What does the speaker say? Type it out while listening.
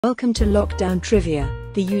Welcome to Lockdown Trivia,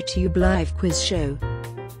 the YouTube live quiz show.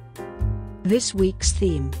 This week's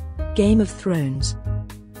theme: Game of Thrones.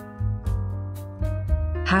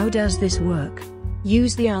 How does this work?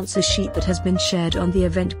 Use the answer sheet that has been shared on the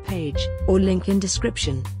event page, or link in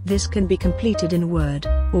description. This can be completed in Word,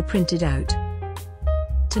 or printed out.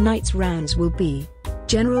 Tonight's rounds will be: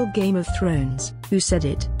 General Game of Thrones, Who Said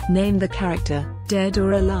It, Name the Character, Dead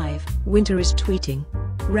or Alive, Winter is Tweeting.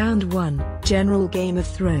 Round 1, General Game of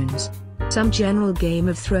Thrones. Some General Game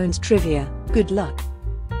of Thrones trivia, good luck.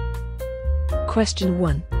 Question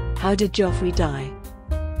 1. How did Joffrey die?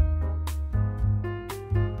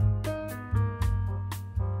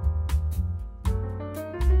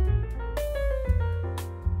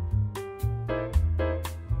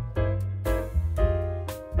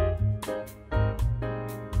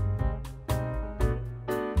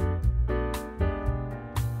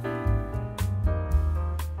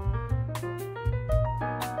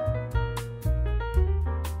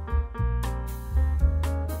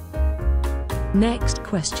 Next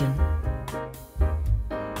question.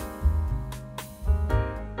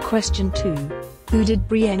 Question 2. Who did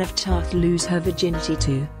Brienne of Tarth lose her virginity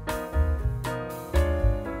to?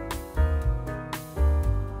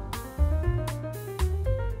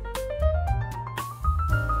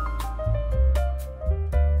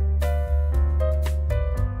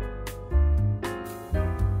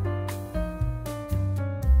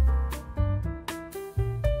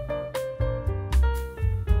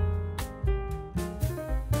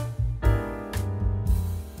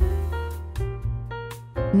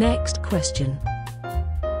 Next question.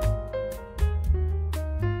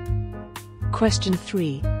 Question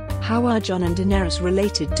 3. How are Jon and Daenerys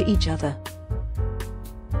related to each other?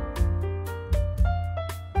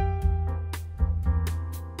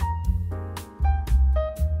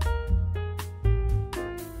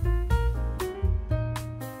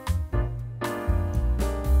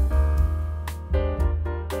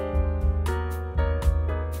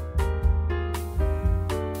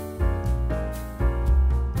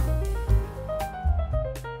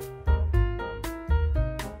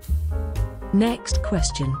 Next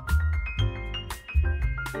question.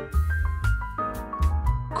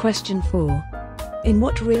 Question 4. In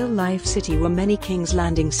what real-life city were many King's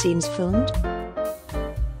Landing scenes filmed?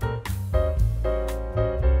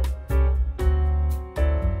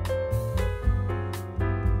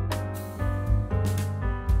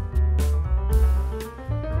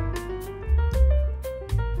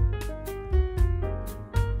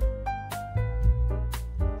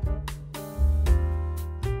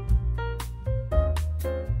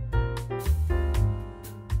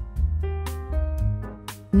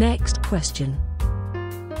 Next question.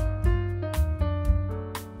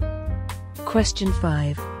 Question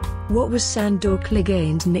 5. What was Sandor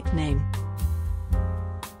Clegane's nickname?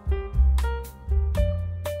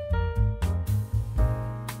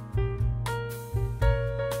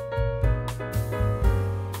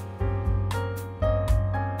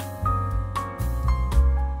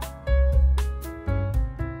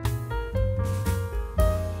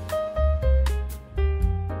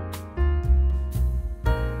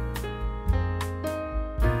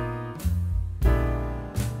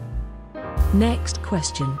 Next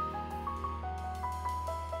question.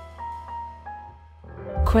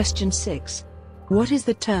 Question 6. What is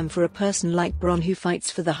the term for a person like Bronn who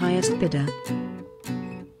fights for the highest bidder?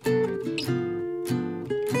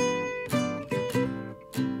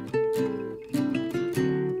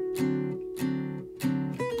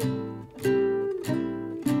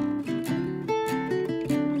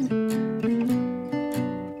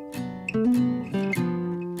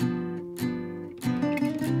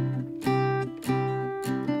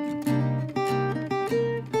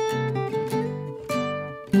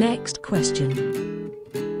 Next question.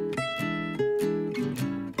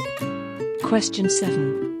 Question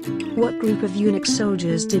 7. What group of eunuch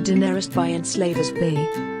soldiers did Daenerys buy and slave as bait?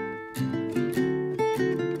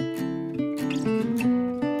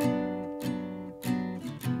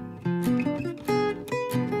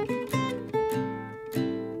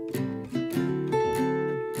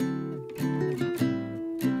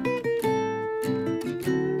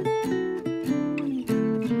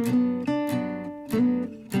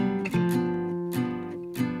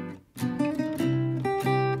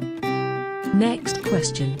 Next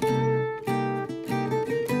question.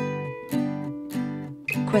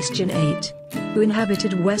 Question 8. Who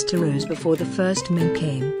inhabited Westeros before the first men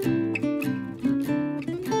came?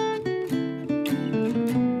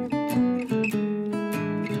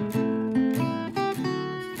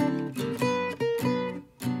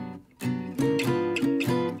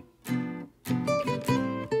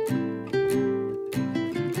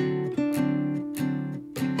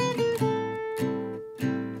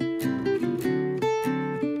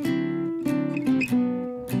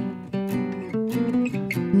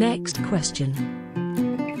 Next question.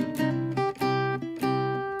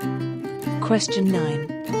 Question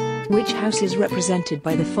 9. Which house is represented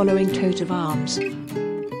by the following coat of arms?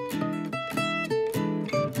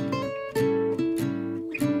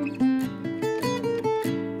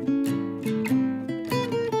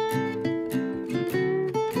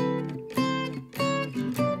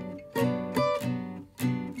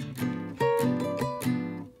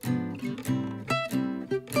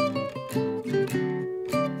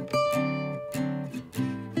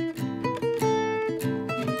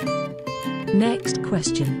 Next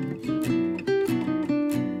question.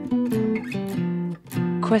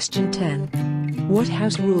 Question 10. What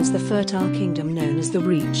house rules the fertile kingdom known as the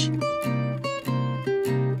Reach?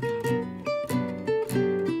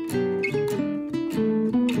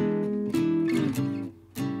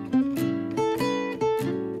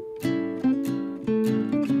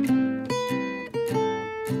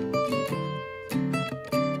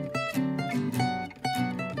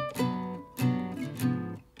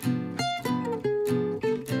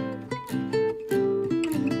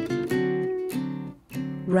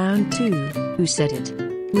 Round 2, who said it?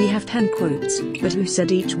 We have 10 quotes, but who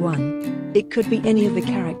said each one? It could be any of the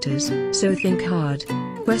characters, so think hard.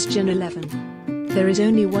 Question 11. There is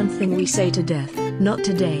only one thing we say to death, not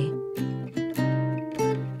today.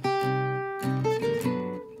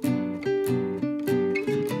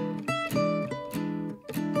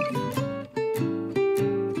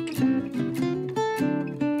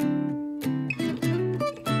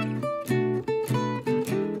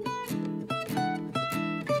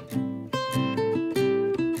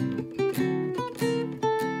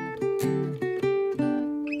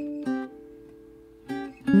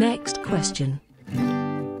 Next question.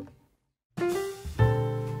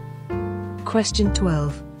 Question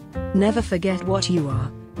 12. Never forget what you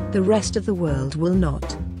are. The rest of the world will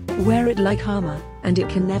not. Wear it like armor, and it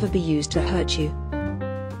can never be used to hurt you.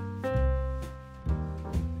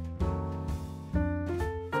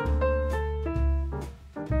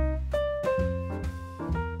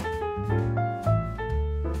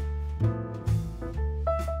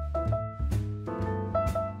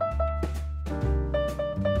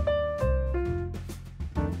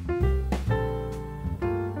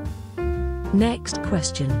 Next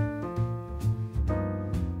question.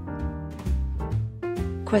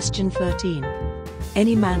 Question 13.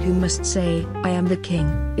 Any man who must say, I am the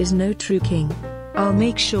king, is no true king. I'll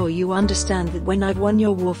make sure you understand that when I've won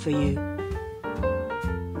your war for you.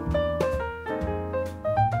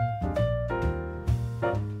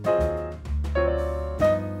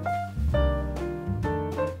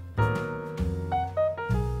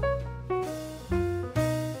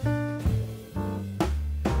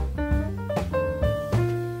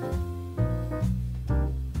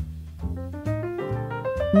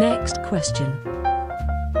 Next question.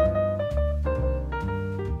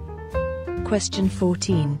 Question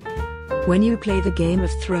 14. When you play the Game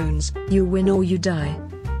of Thrones, you win or you die.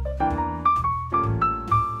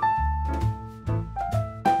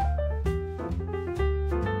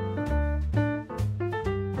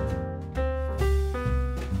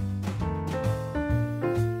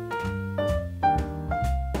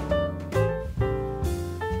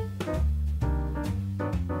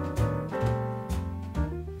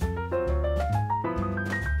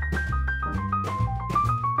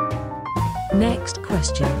 Next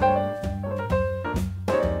question.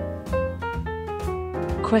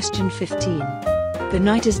 Question 15. The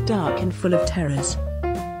night is dark and full of terrors.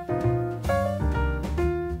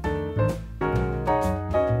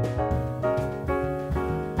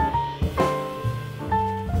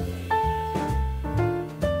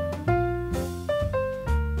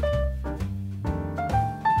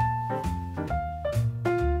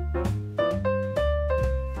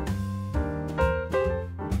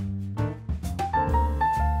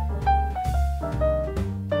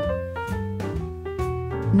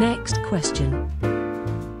 Next question.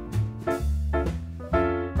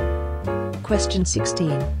 Question 16.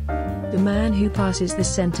 The man who passes the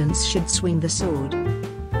sentence should swing the sword.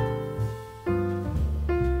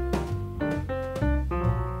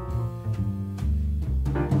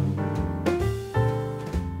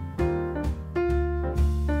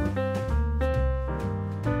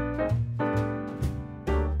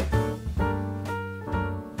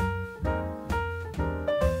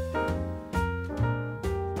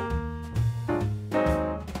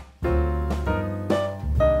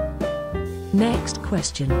 Next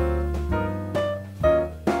question.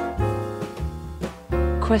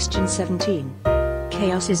 Question 17.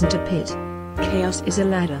 Chaos isn't a pit. Chaos is a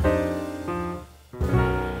ladder.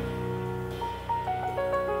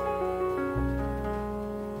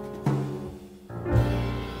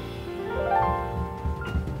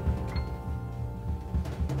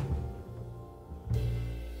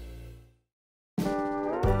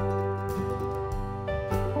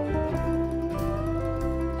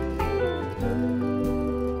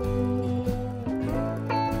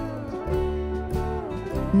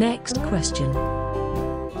 Next question.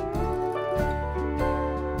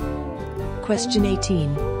 Question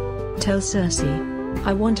 18. Tell Cersei.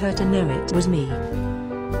 I want her to know it was me.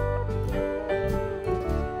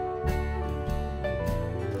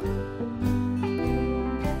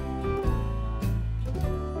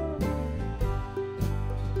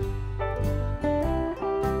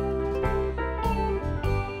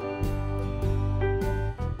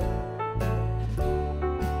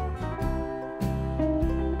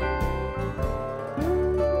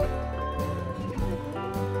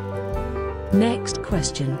 Next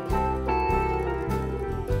question.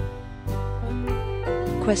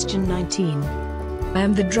 Question 19. I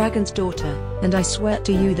am the dragon's daughter, and I swear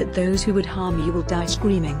to you that those who would harm you will die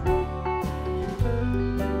screaming.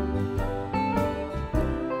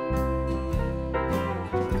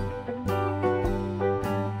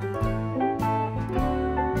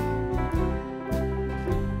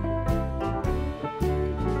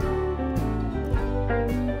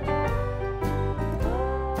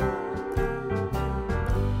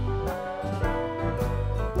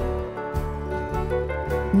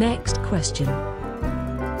 Next question.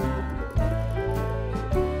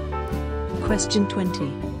 Question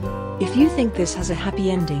 20. If you think this has a happy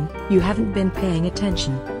ending, you haven't been paying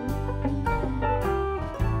attention.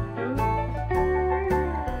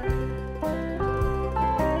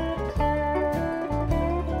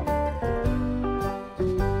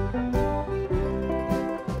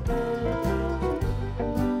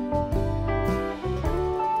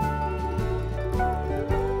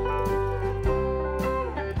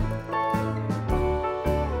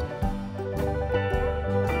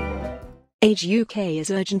 Age UK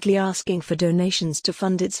is urgently asking for donations to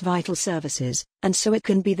fund its vital services, and so it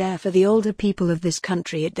can be there for the older people of this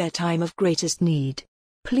country at their time of greatest need.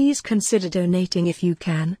 Please consider donating if you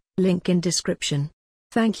can, link in description.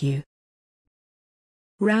 Thank you.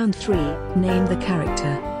 Round 3, name the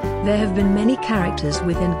character. There have been many characters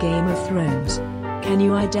within Game of Thrones. Can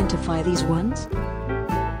you identify these ones?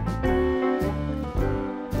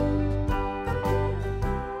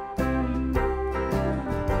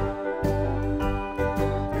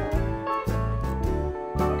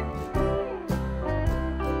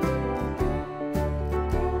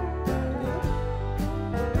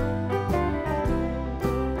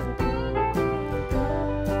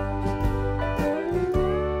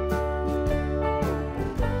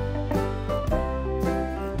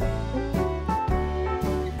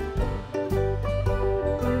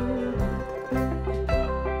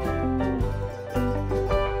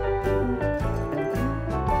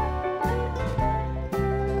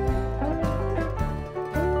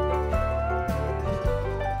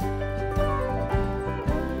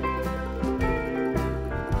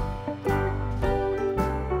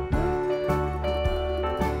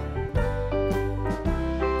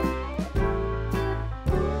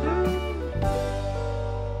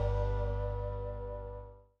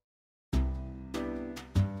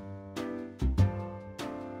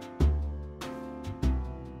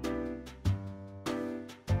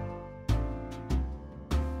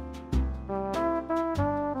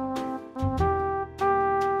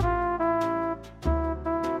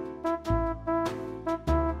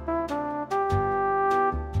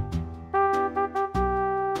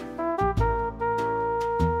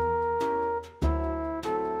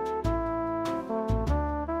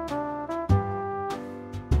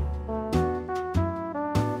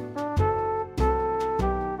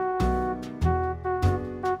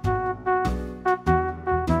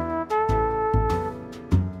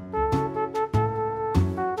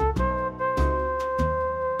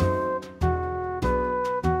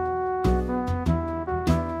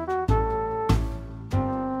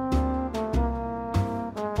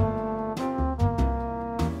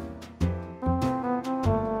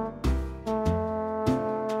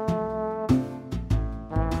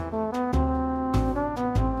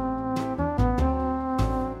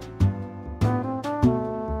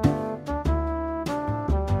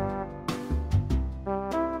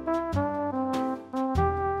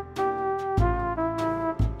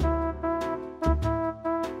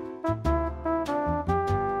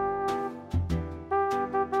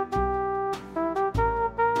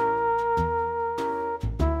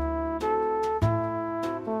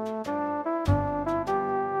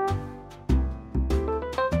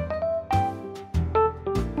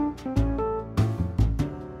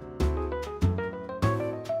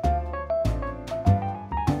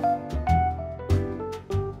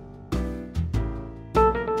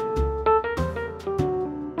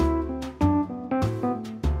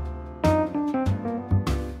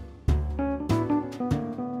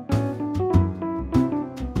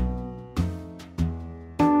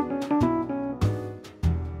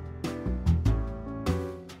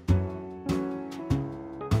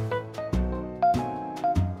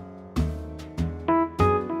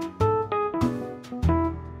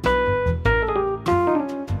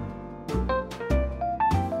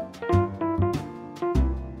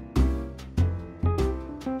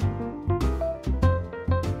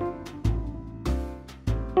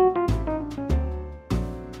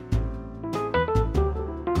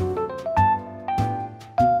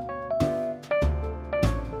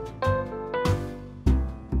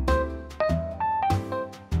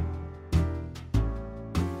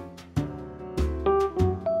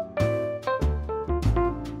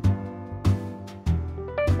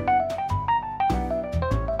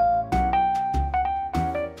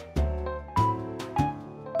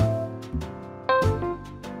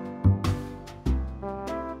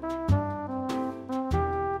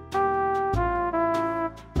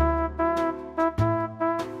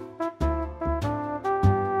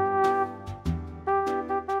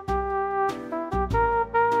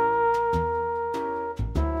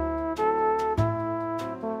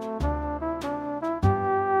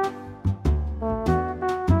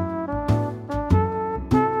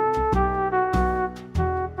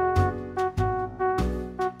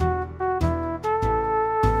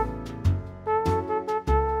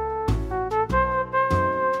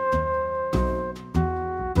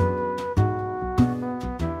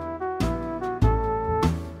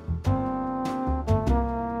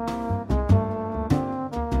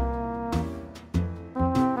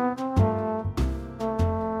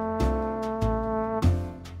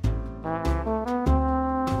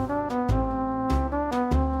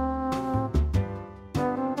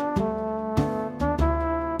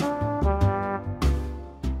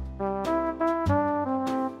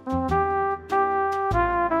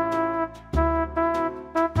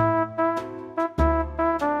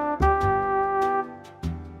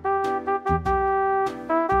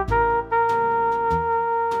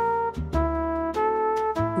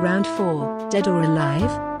 Round 4, Dead or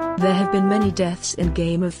Alive? There have been many deaths in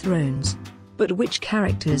Game of Thrones. But which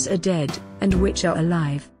characters are dead, and which are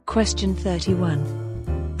alive? Question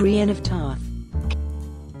 31. Brienne of Tarth.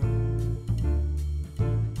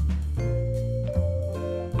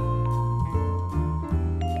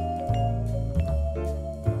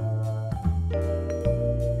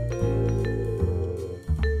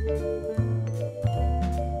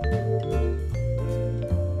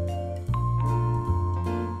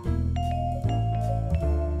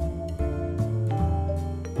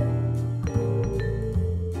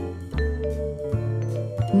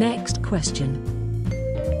 Next question.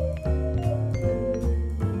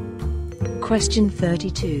 Question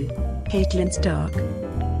 32. Catelyn Stark.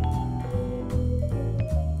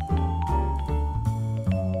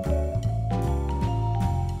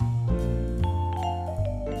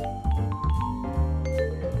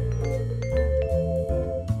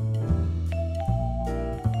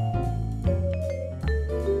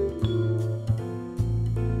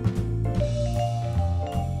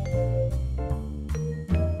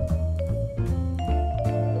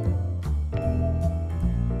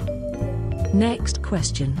 Next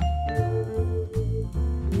question.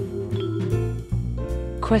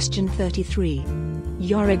 Question 33.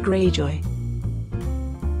 Yara Greyjoy.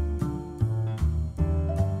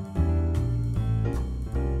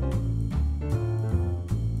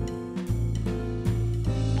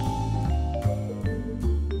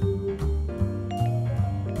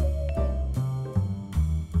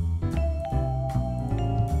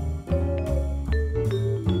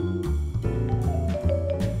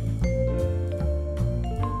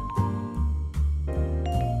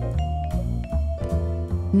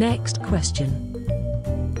 Next question.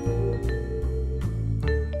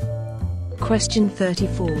 Question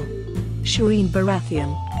 34. Shireen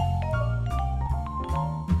Baratheon.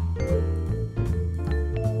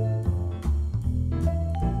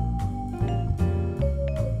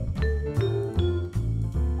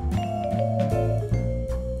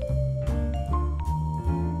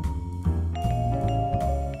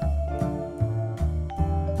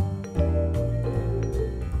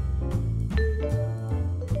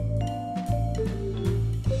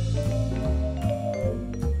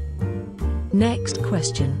 Next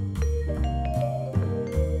question.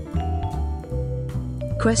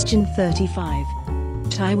 Question 35.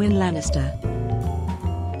 Tywin Lannister.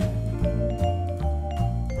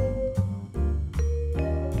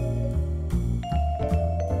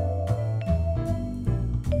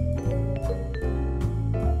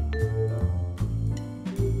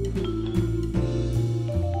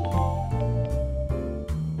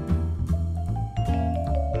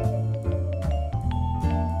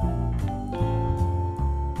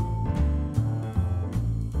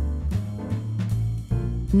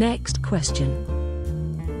 Next question.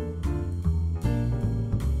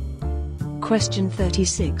 Question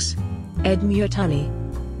 36. Edmure Tully.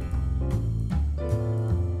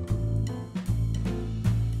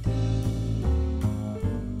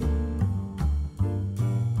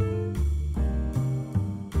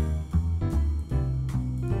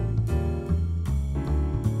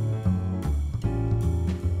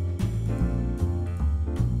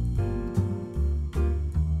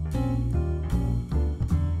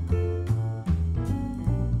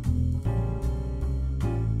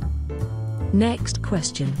 Next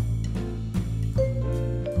question.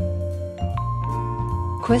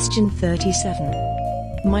 Question 37.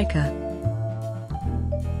 Micah.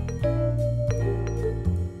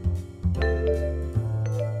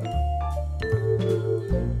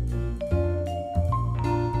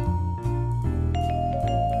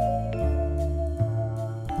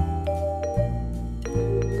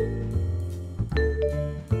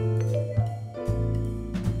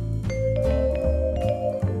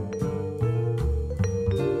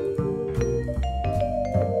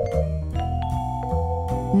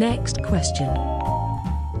 Next question.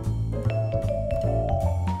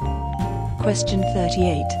 Question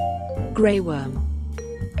 38. Grey Worm.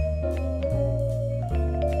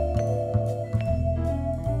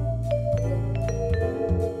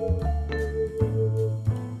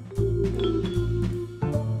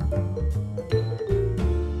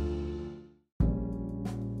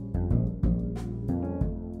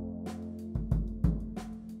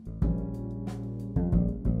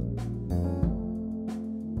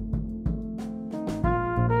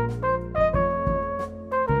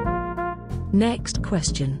 Next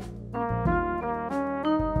question.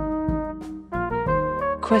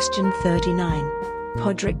 Question 39.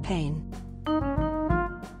 Podrick Payne.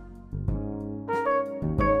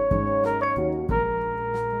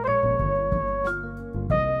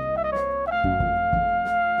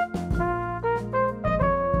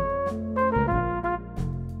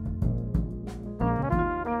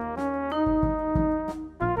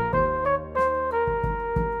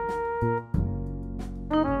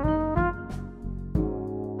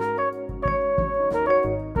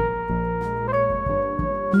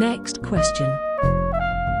 Next question.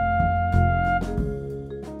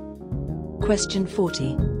 Question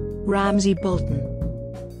 40. Ramsay Bolton.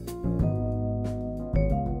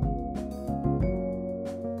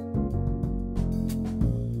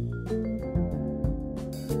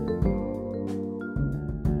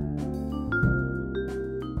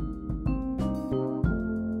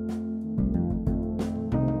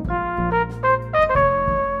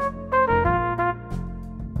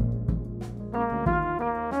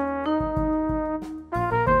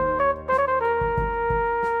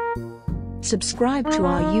 Subscribe to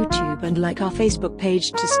our YouTube and like our Facebook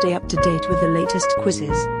page to stay up to date with the latest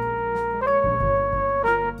quizzes.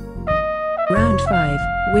 Round 5.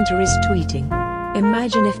 Winter is tweeting.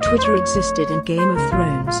 Imagine if Twitter existed in Game of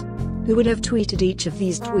Thrones. Who would have tweeted each of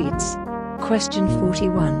these tweets? Question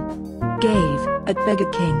 41. Gave, at Beggar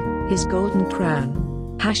King, his golden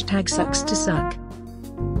crown. Hashtag sucks to suck.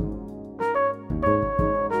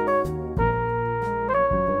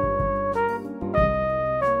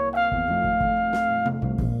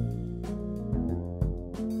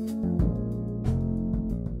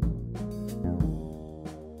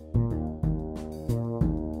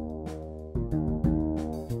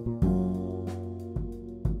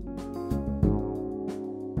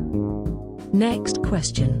 Next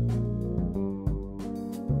question.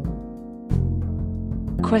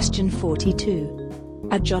 Question 42.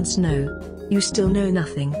 At Jon Snow, you still know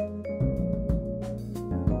nothing.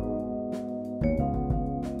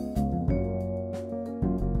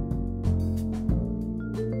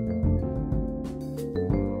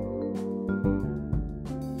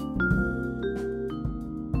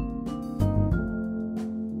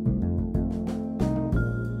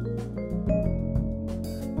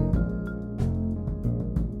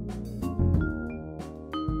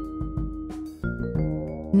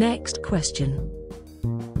 Next question.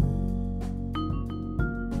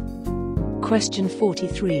 Question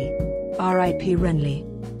 43. R.I.P. Renly.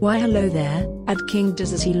 Why hello there, at King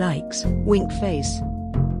does as he likes, wink face.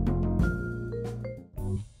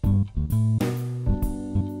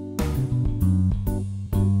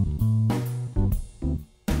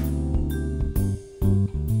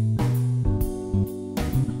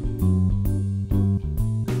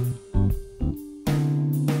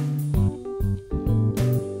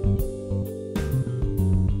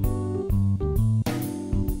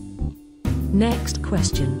 Next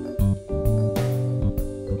question.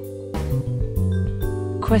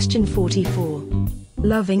 Question 44.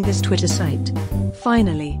 Loving this Twitter site.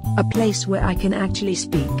 Finally, a place where I can actually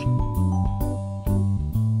speak.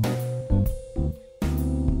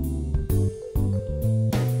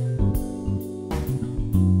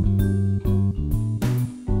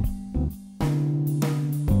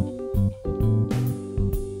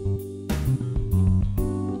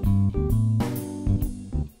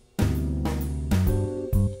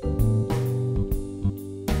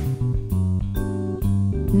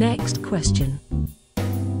 Next question.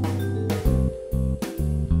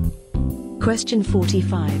 Question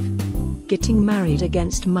 45. Getting married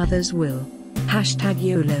against mother's will. Hashtag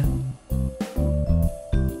YOLO.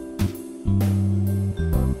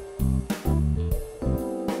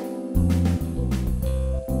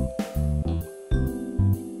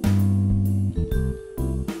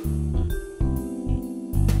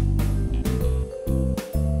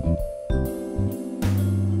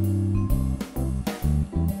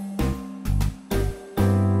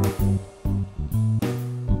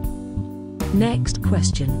 Next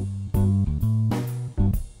question.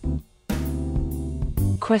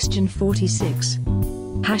 Question 46.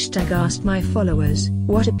 Hashtag asked my followers,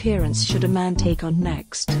 what appearance should a man take on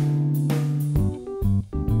next?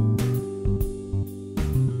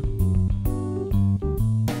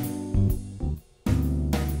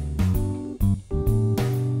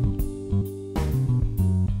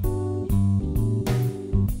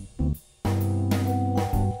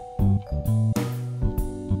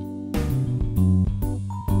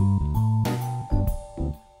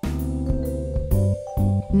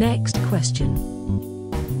 Next question.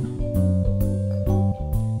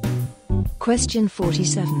 Question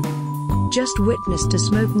 47. Just witnessed a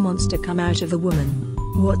smoke monster come out of a woman.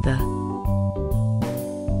 What the?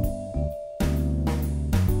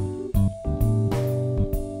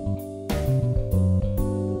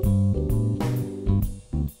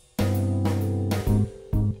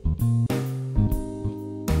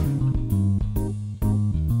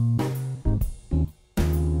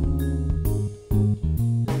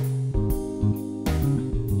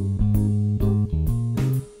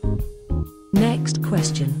 Next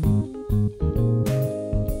question.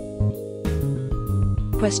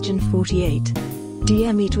 Question 48.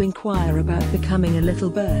 DM me to inquire about becoming a little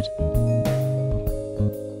bird.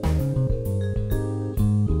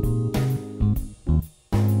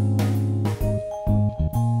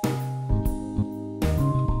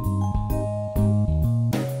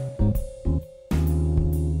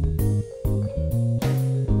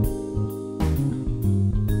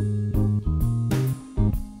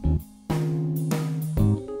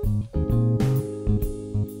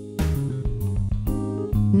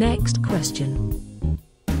 Next question.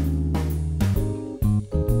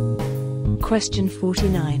 Question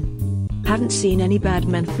 49. Haven't seen any bad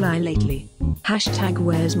men fly lately. Hashtag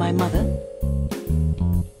where's my mother?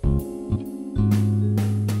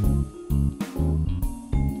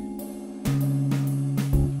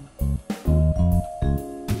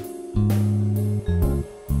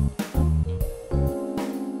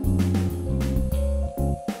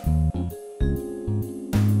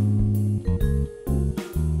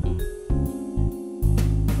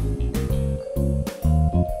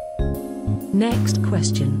 Next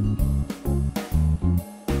question.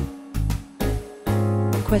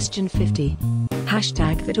 Question 50.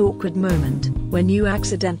 Hashtag that awkward moment when you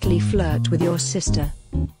accidentally flirt with your sister.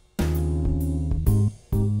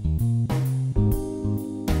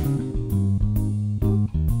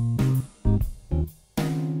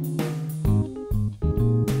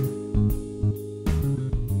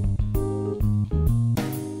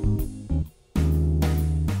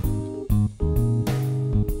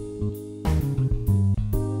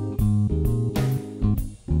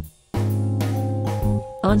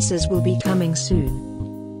 Answers will be coming soon.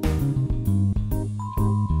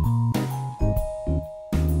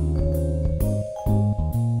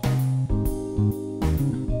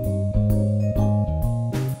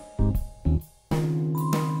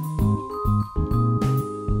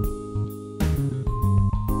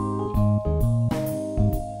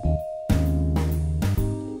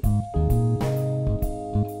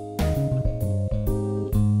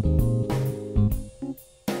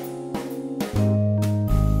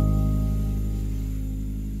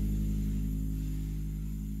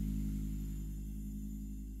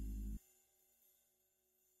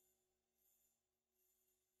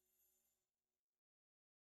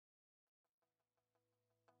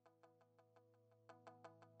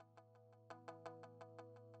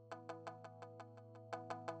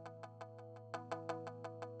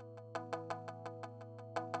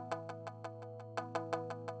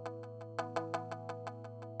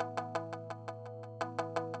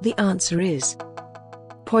 The answer is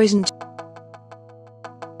poison.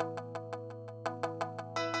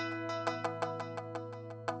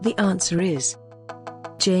 The answer is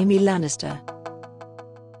Jaime Lannister.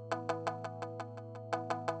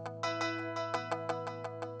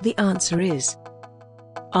 The answer is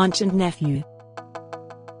aunt and nephew.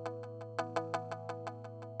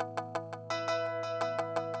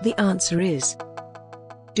 The answer is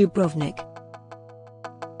Dubrovnik.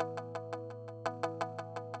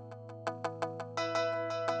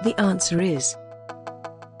 The answer is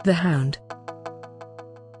the Hound.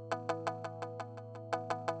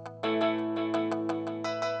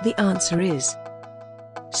 The answer is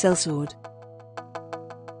Sellsword.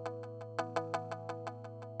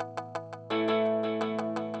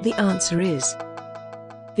 The answer is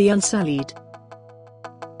the Unsullied.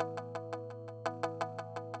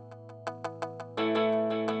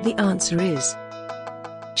 The answer is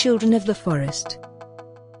Children of the Forest.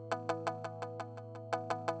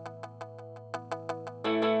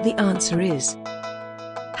 The answer is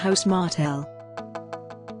House Martell.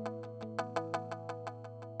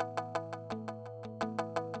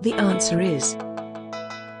 The answer is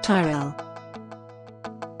Tyrell.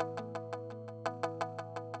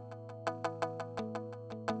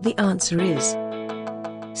 The answer is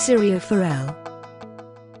Syrio Forel.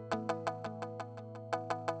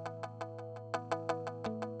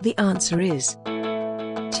 The answer is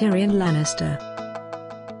Tyrion Lannister.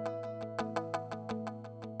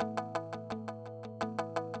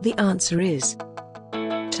 The answer is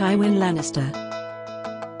Tywin Lannister.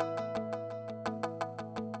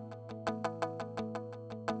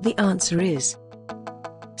 The answer is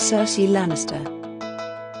Cersei Lannister.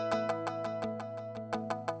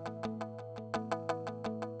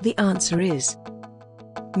 The answer is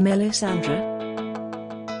Melisandre.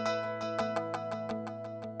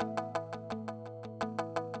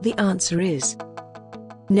 The answer is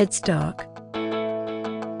Ned Stark.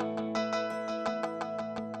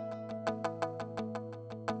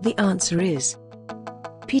 The answer is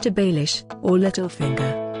Peter Baelish or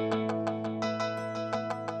Littlefinger.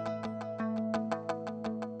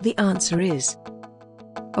 The answer is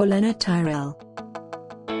Olenna Tyrell.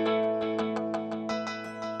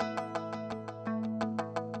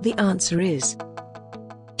 The answer is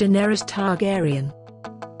Daenerys Targaryen.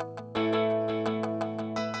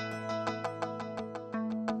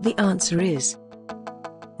 The answer is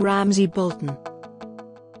Ramsay Bolton.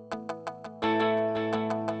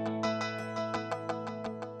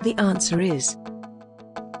 The answer is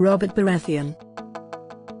Robert Baratheon.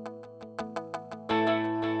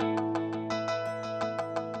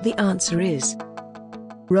 The answer is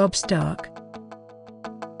Robb Stark.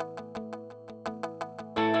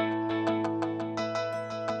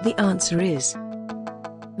 The answer is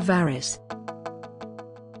Varys.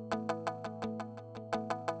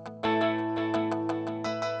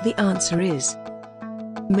 The answer is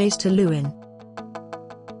Maester Luwin.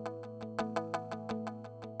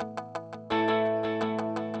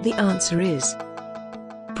 The answer is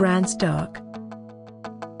Bran Stark.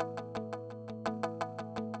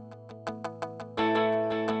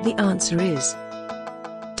 The answer is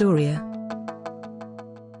Doria.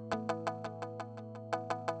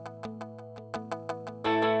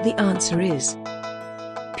 The answer is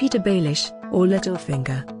Peter Baelish, or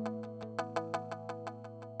Littlefinger.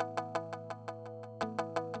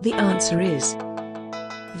 The answer is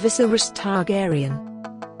Viserys Targaryen.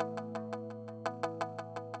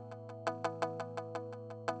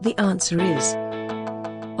 The answer is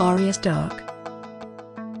Arya Stark.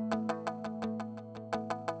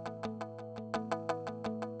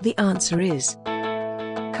 The answer is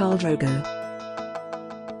Khal Drogo.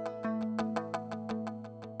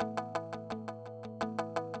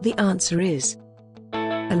 The answer is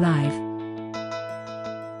alive.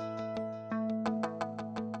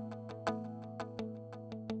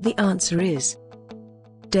 The answer is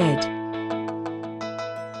dead.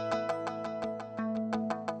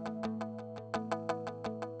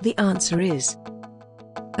 The answer is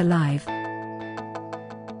alive.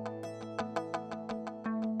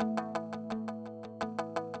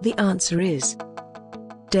 The answer is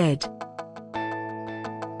dead.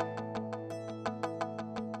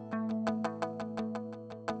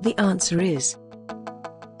 The answer is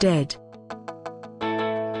dead.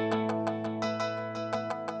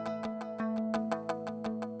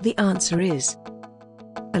 The answer is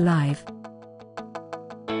alive.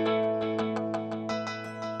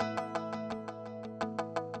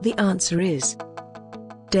 The answer is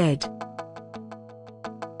dead.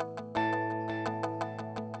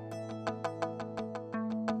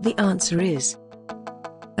 The answer is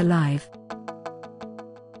alive.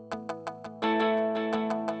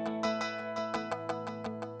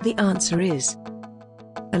 The answer is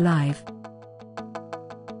alive.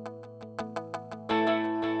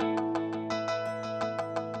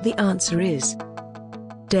 The answer is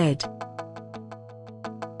dead.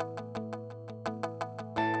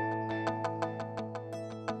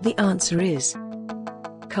 The answer is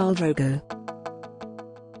Khal Drogo.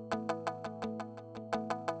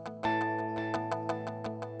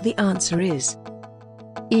 The answer is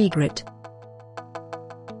Ygritte.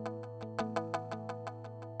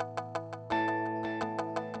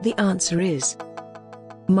 The answer is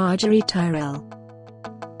Marjorie Tyrell.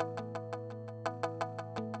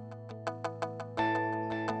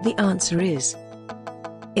 The answer is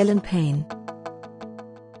Ilyn Payne.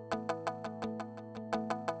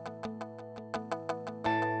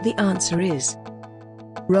 The answer is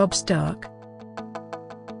Robb Stark.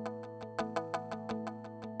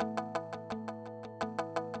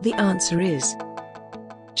 The answer is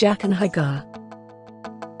Jaqen H'ghar.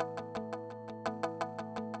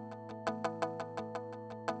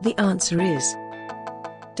 The answer is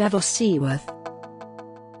Davos Seaworth.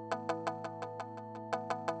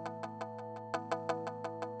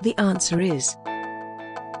 The answer is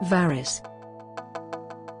Varys.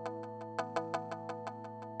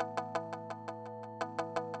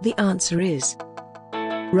 The answer is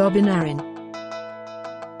Robin Arryn.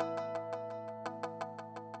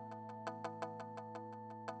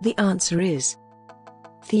 The answer is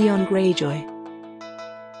Theon Greyjoy.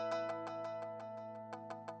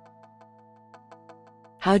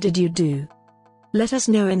 How did you do? Let us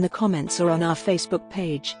know in the comments or on our Facebook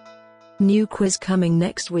page. New quiz coming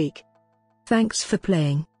next week. Thanks for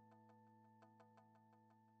playing.